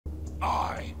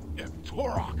I am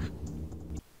Turok.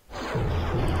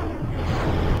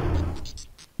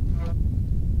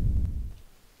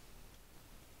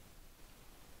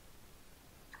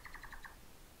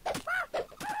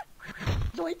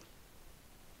 Doink.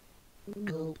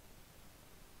 Go.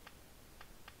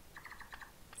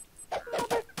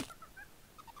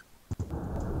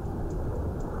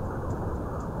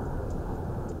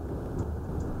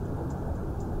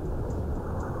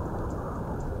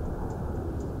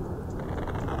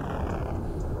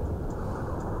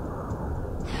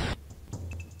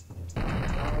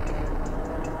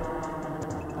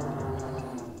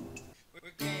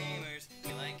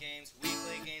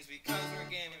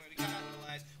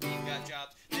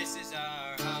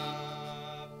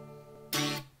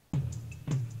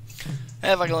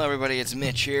 Hey, hello everybody, it's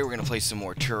Mitch here. We're gonna play some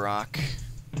more Turok.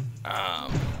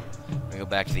 I'm gonna go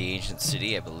back to the ancient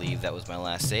city. I believe that was my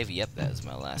last save. Yep, that is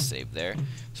my last save there.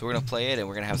 So we're gonna play it and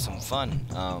we're gonna have some fun.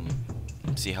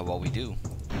 See how well we do.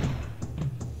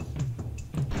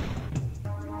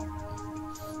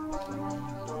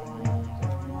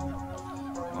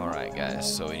 Alright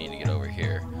guys, so we need to get over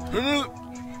here.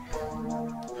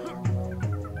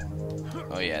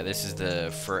 Oh yeah, this is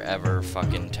the forever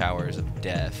fucking towers of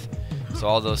death. So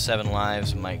all those 7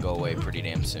 lives might go away pretty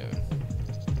damn soon.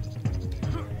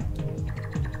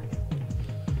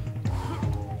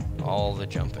 All the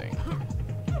jumping.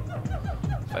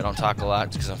 If I don't talk a lot,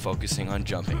 it's because I'm focusing on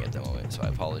jumping at the moment, so I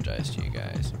apologize to you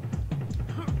guys.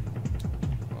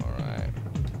 Alright.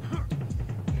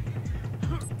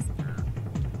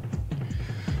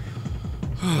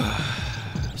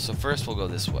 So first we'll go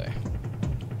this way.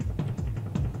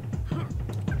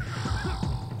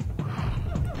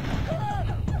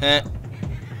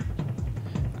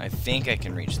 I think I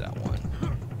can reach that one.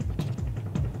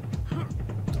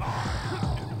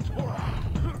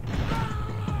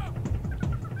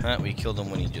 We killed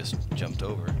him when he just jumped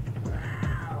over.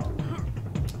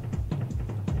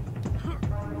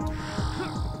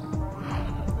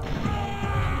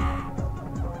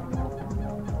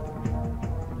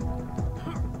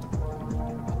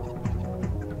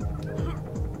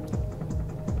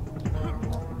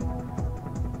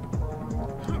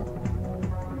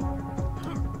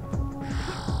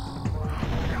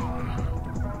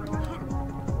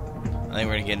 I think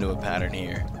we're gonna get into a pattern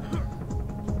here.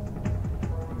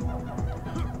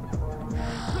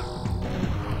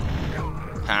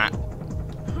 Ha!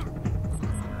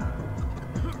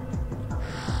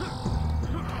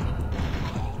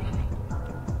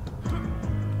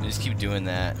 I just keep doing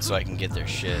that so I can get their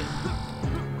shit.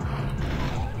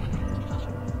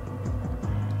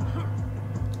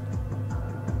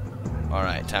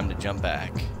 Alright, time to jump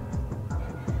back.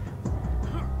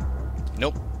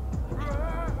 Nope.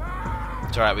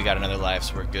 It's alright, we got another life,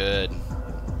 so we're good.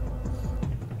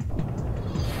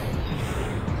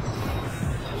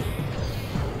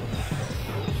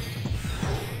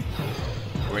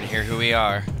 We're gonna hear who we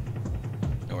are.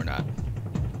 No, we're not.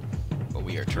 But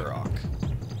we are Turok.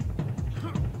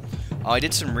 Oh, I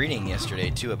did some reading yesterday,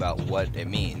 too, about what it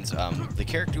means. The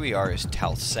character we are is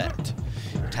Talset.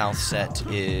 Talset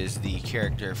is the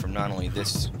character from not only the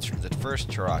first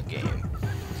Turok game,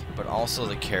 but also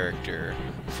the character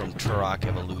from Turok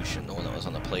Evolution, the one that was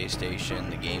on the PlayStation,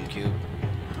 the GameCube.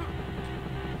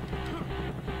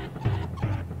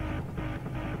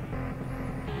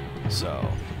 So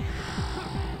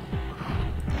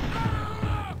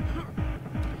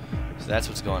that's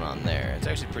what's going on there. It's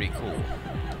actually pretty cool.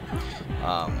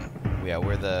 Yeah,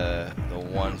 we're the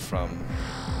one from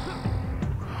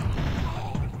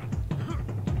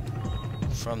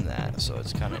that, so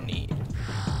it's kind of neat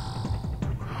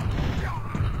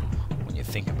when you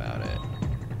think about it.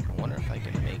 I wonder if I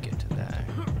can make it to that.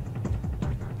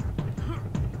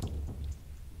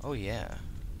 Oh yeah.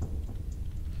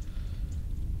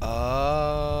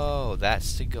 Oh,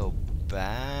 that's to go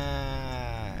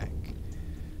back.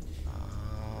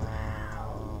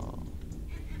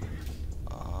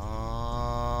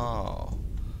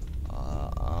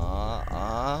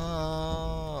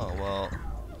 Well,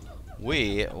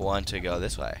 we want to go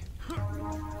this way.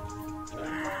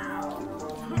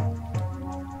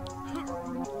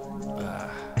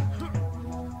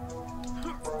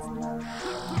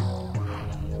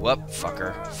 Whoop,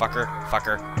 fucker,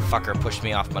 pushed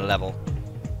me off my level.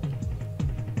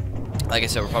 Like I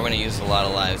said, we're probably going to use a lot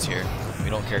of lives here. We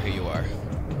don't care who you are.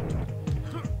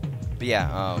 But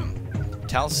yeah,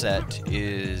 Talset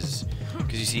is...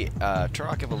 Because you see,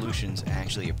 Turok Evolution's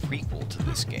actually a prequel to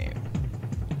this game.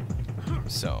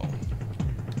 So,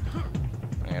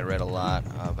 I read a lot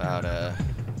about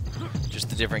just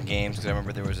the different games, because I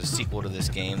remember there was a sequel to this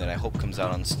game that I hope comes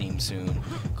out on Steam soon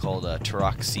called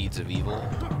Turok Seeds of Evil,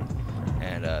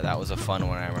 and that was a fun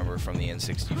one I remember from the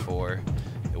N64.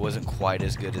 It wasn't quite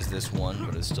as good as this one,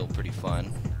 but it's still pretty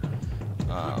fun.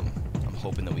 I'm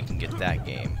hoping that we can get that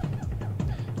game.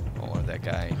 Oh, what if that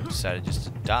guy decided just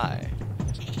to die?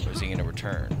 Or is he going to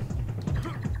return?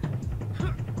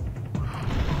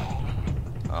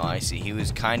 Oh, I see. He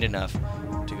was kind enough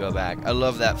to go back. I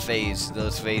love that face.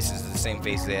 Those faces, the same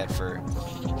face they had for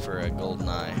a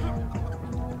GoldenEye.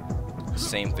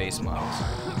 Same face models.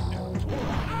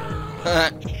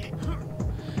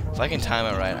 If I can time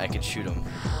it right, I could shoot him.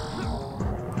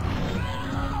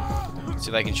 See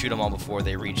if I can shoot them all before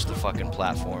they reach the fucking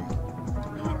platform.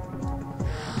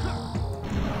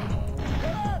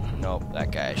 Nope,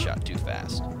 that guy I shot too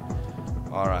fast.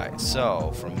 Alright,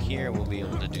 so from here we'll be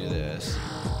able to do this.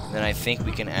 And then I think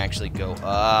we can actually go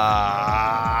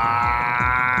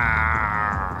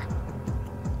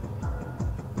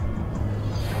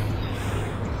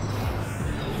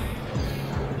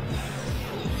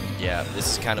Yeah,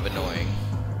 this is kind of annoying.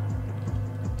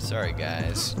 Sorry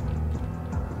guys.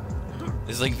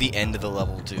 This is like the end of the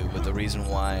level too, but the reason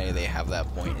why they have that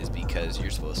point is because you're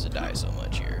supposed to die so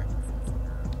much here.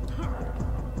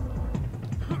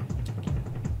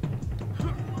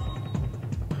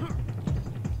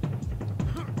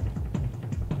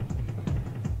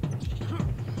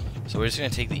 So we're just going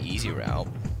to take the easy route.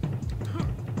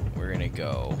 We're going to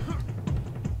go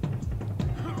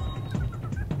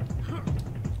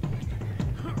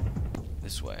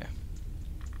this way.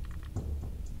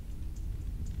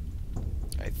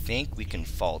 I think we can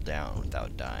fall down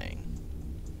without dying.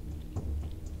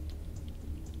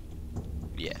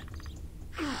 Yeah.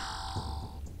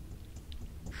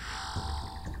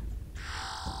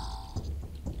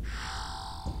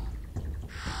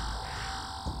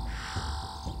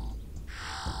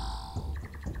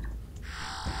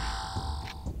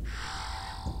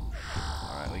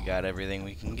 Alright, we got everything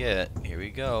we can get. Here we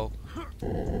go.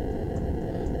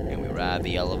 And we ride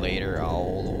the elevator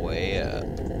all the way up.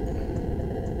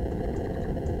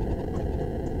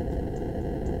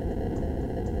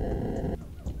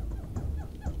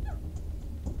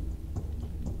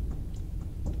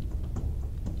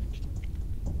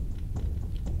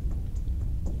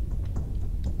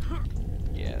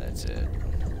 Yeah, that's it.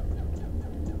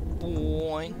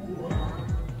 Boing.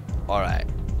 Alright.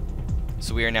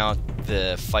 So we are now at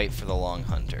the fight for the Long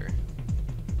Hunter.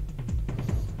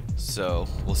 So,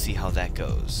 we'll see how that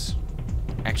goes.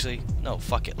 Actually, no,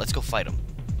 fuck it. Let's go fight him.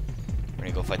 We're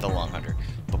gonna go fight the Long Hunter.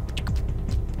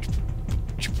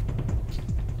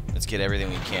 Let's get everything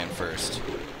we can first.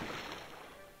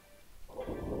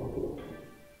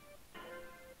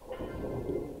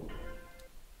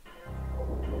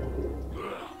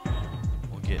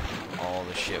 We'll get all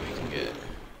the shit we can get.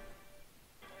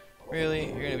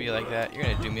 Really? You're gonna be like that? You're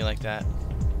gonna do me like that?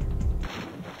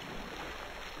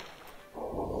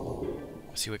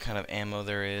 See what kind of ammo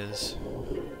there is.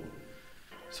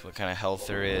 See what kind of health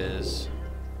there is.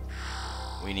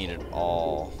 We need it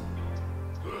all.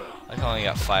 I only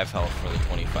got 5 health for the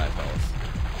 25 health.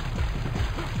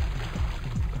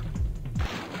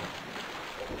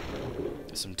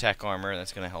 Some tech armor,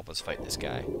 that's gonna help us fight this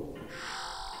guy.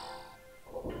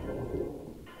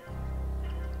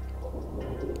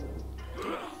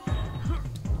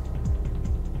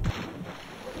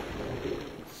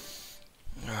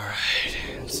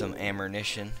 Alright, some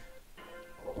ammunition.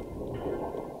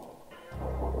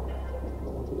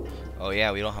 Oh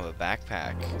yeah, we don't have a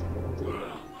backpack.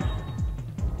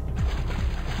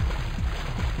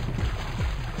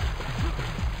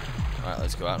 Alright,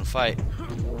 let's go out and fight.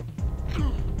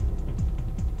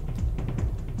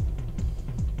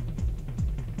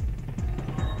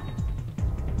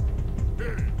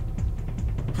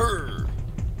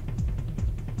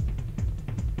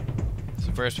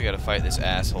 So first we gotta fight this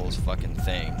asshole's fucking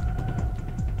thing.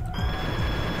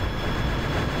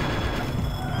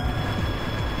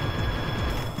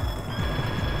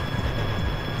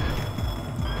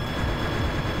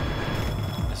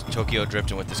 This Tokyo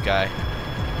drifting with this guy.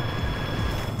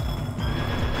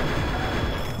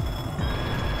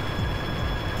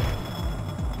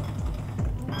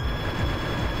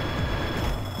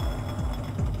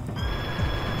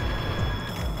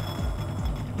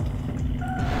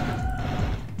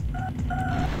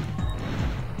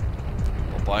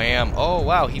 Bam. Oh,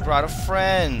 wow, he brought a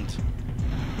friend.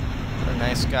 What a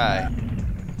nice guy.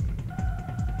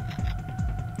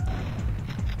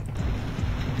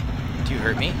 Do you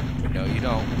hurt me? No, you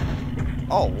don't.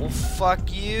 Oh, well,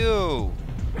 fuck you.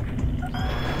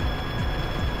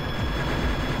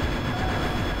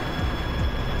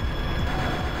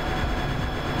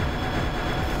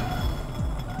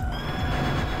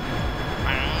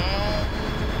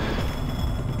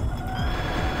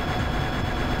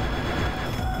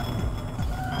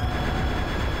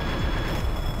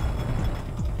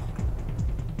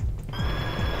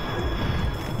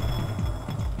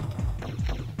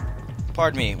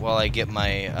 Pardon me while I get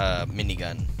my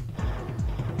minigun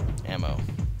ammo.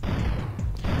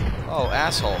 Oh,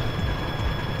 asshole.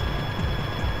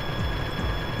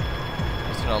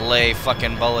 He's gonna lay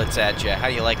fucking bullets at you. How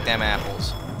do you like them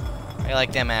apples? How do you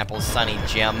like them apples, Sonny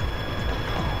Jim?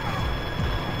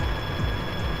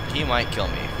 He might kill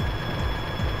me.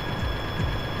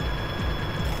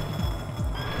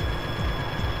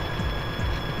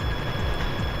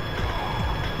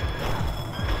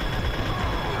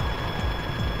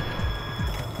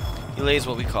 He lays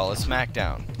what we call a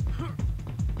smackdown.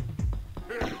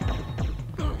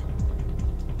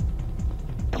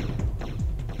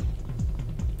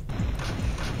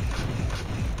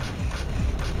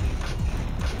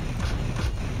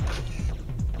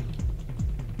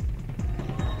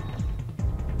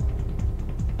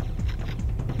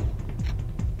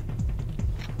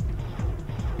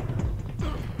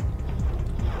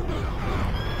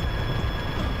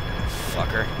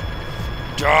 Fucker.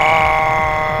 Die!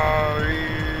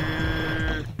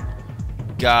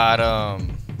 Got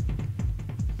him.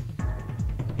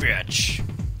 Bitch.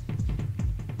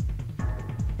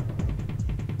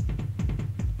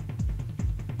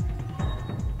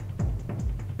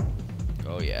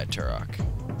 Oh yeah, Turok.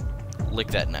 Lick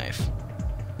that knife.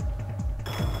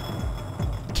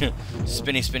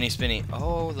 Spinny, spinny, spinny.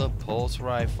 Oh, the pulse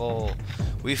rifle.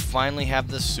 We finally have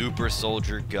the super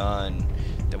soldier gun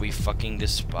that we fucking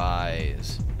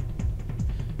despise.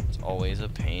 It's always a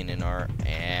pain in our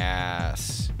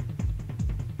ass.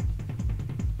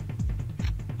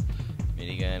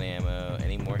 Minigun ammo.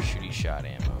 Any more shooty shot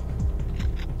ammo?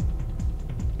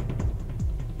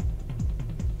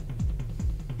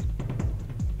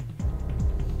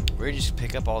 We're gonna just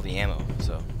pick up all the ammo,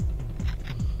 so.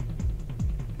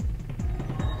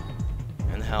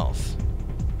 And the health.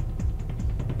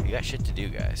 We got shit to do,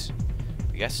 guys.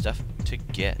 We got stuff to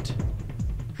get.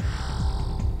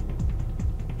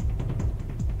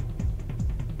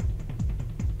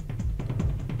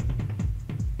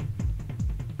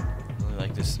 Really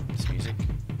like this music.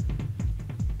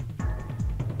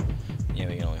 Yeah,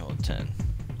 we can only hold 10.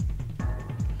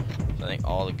 So I think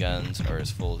all the guns are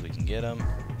as full as we can get them.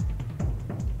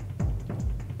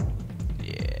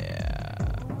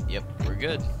 Yeah. Yep, we're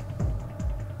good.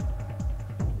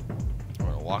 We're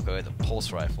gonna walk away with a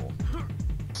pulse rifle.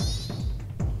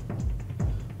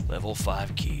 Level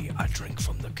 5 key. I drink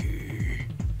from the key.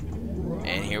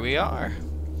 And here we are.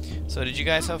 So did you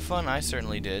guys have fun? I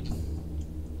certainly did.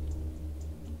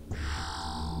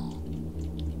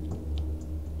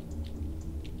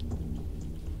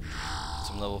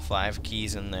 Some level 5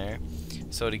 keys in there.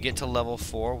 So to get to level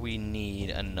 4, we need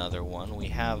another one. We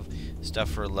have stuff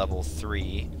for level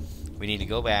 3. We need to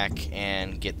go back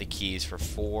and get the keys for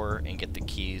 4 and get the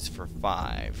keys for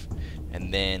 5.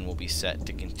 And then we'll be set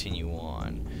to continue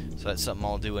on. So that's something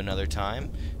I'll do another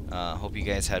time. Hope you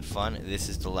guys had fun. This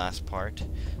is the last part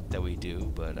that we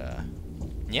do, but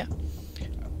yeah.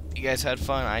 You guys had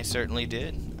fun. I certainly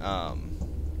did. I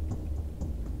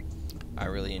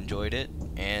really enjoyed it,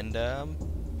 and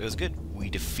it was good. We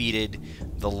defeated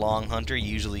the Long Hunter,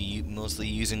 mostly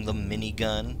using the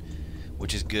minigun,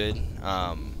 which is good.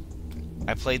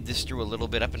 I played this through a little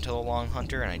bit up until the Long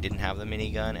Hunter, and I didn't have the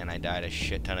minigun, and I died a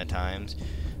shit ton of times.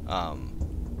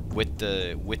 With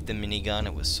the minigun,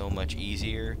 it was so much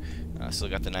easier. Still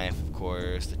got the knife, of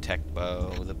course, the tech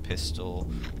bow, the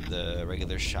pistol, the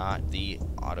regular shot, the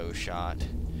auto shot,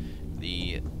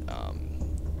 the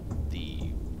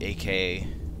AK,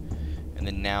 and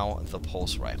then now the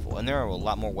pulse rifle. And there are a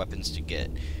lot more weapons to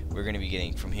get. We're going to be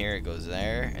getting from here, it goes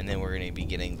there, and then we're going to be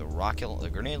getting the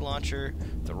grenade launcher,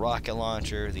 the rocket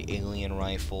launcher, the alien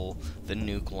rifle, the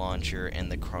nuke launcher, and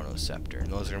the chronoscepter.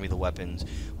 And those are going to be the weapons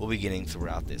we'll be getting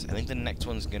throughout this. I think the next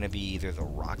one's going to be either the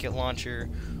rocket launcher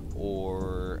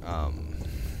or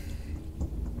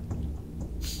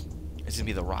it's going to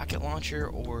be the rocket launcher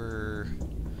or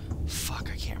fuck,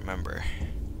 I can't remember.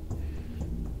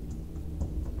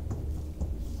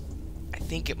 I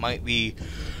think it might be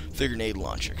the grenade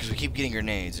launcher, because we keep getting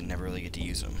grenades and never really get to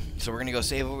use them. So we're going to go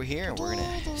save over here, and we're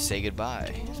going to say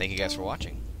goodbye. Thank you guys for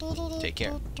watching. Take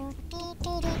care. Do